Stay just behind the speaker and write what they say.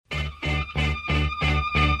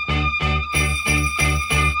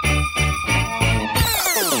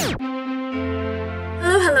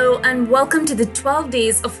Welcome to the 12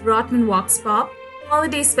 Days of Rotman Walks Pop,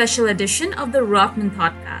 holiday special edition of the Rotman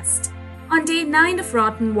Thoughtcast. On day 9 of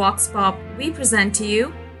Rotman Walks Pop, we present to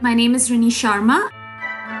you, my name is Rini Sharma.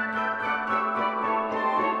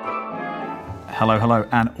 Hello,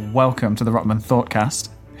 and welcome to the Rotman Thoughtcast.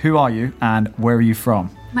 Who are you and where are you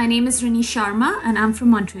from? My name is Rini Sharma and I'm from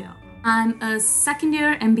Montreal. I'm a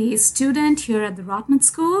second-year MBA student here at the Rotman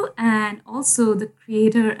School and also the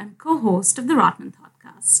creator and co-host of the Rotman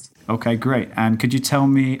Thoughtcast. Okay, great. And could you tell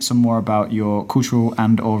me some more about your cultural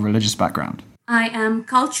and or religious background? I am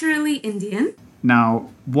culturally Indian. Now,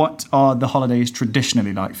 what are the holidays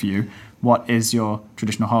traditionally like for you? What is your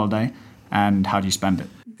traditional holiday and how do you spend it?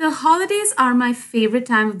 The holidays are my favorite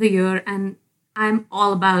time of the year and I'm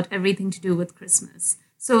all about everything to do with Christmas.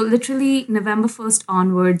 So literally November 1st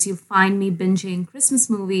onwards, you'll find me binging Christmas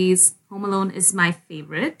movies. Home Alone is my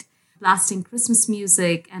favorite, blasting Christmas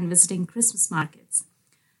music and visiting Christmas markets.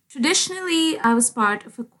 Traditionally, I was part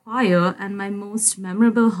of a choir and my most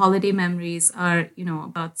memorable holiday memories are,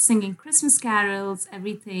 about singing Christmas carols,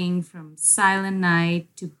 everything from Silent Night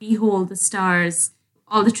to Behold the Stars,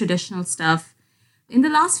 all the traditional stuff. In the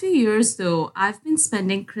last few years, though, I've been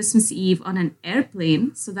spending Christmas Eve on an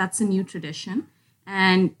airplane, so that's a new tradition,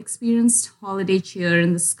 and experienced holiday cheer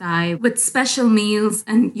in the sky with special meals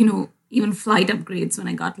and, even flight upgrades when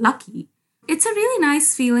I got lucky. It's a really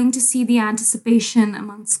nice feeling to see the anticipation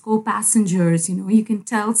amongst co-passengers. You can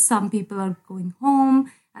tell some people are going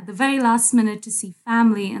home at the very last minute to see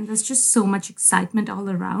family, and there's just so much excitement all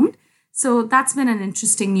around. So that's been an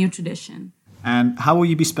interesting new tradition. And how will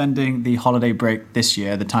you be spending the holiday break this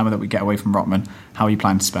year, the time that we get away from Rotman? How are you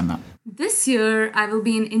planning to spend that? This year, I will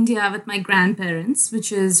be in India with my grandparents,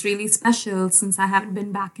 which is really special since I haven't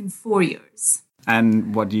been back in 4 years.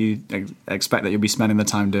 And what do you expect that you'll be spending the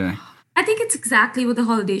time doing? I think it's exactly what the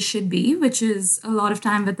holidays should be, which is a lot of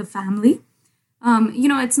time with the family.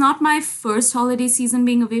 It's not my first holiday season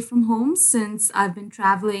being away from home since I've been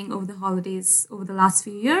traveling over the holidays over the last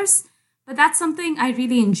few years. But that's something I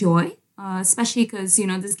really enjoy. Especially because,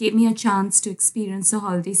 this gave me a chance to experience the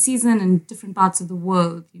holiday season in different parts of the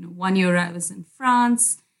world. 1 year I was in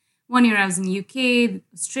France, 1 year I was in UK,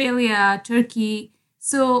 Australia, Turkey.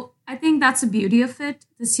 So I think that's the beauty of it.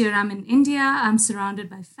 This year I'm in India, I'm surrounded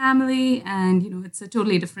by family, and, it's a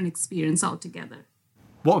totally different experience altogether.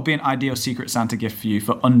 What would be an ideal Secret Santa gift for you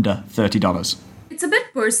for under $30? It's a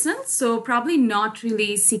bit personal, so probably not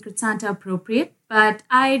really Secret Santa appropriate, but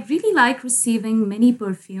I really like receiving mini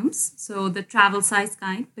perfumes, so the travel size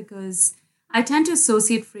kind, because I tend to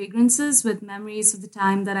associate fragrances with memories of the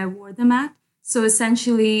time that I wore them at. So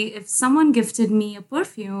essentially, if someone gifted me a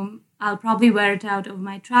perfume, I'll probably wear it out over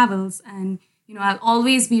my travels, and I'll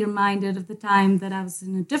always be reminded of the time that I was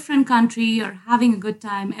in a different country or having a good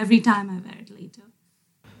time every time I wear it later.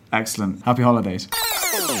 Excellent. Happy holidays.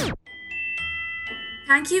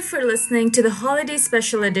 Thank you for listening to the holiday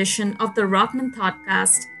special edition of the Rotman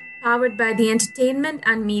Thoughtcast, powered by the Entertainment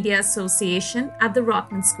and Media Association at the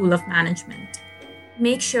Rotman School of Management.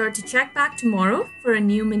 Make sure to check back tomorrow for a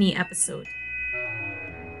new mini episode.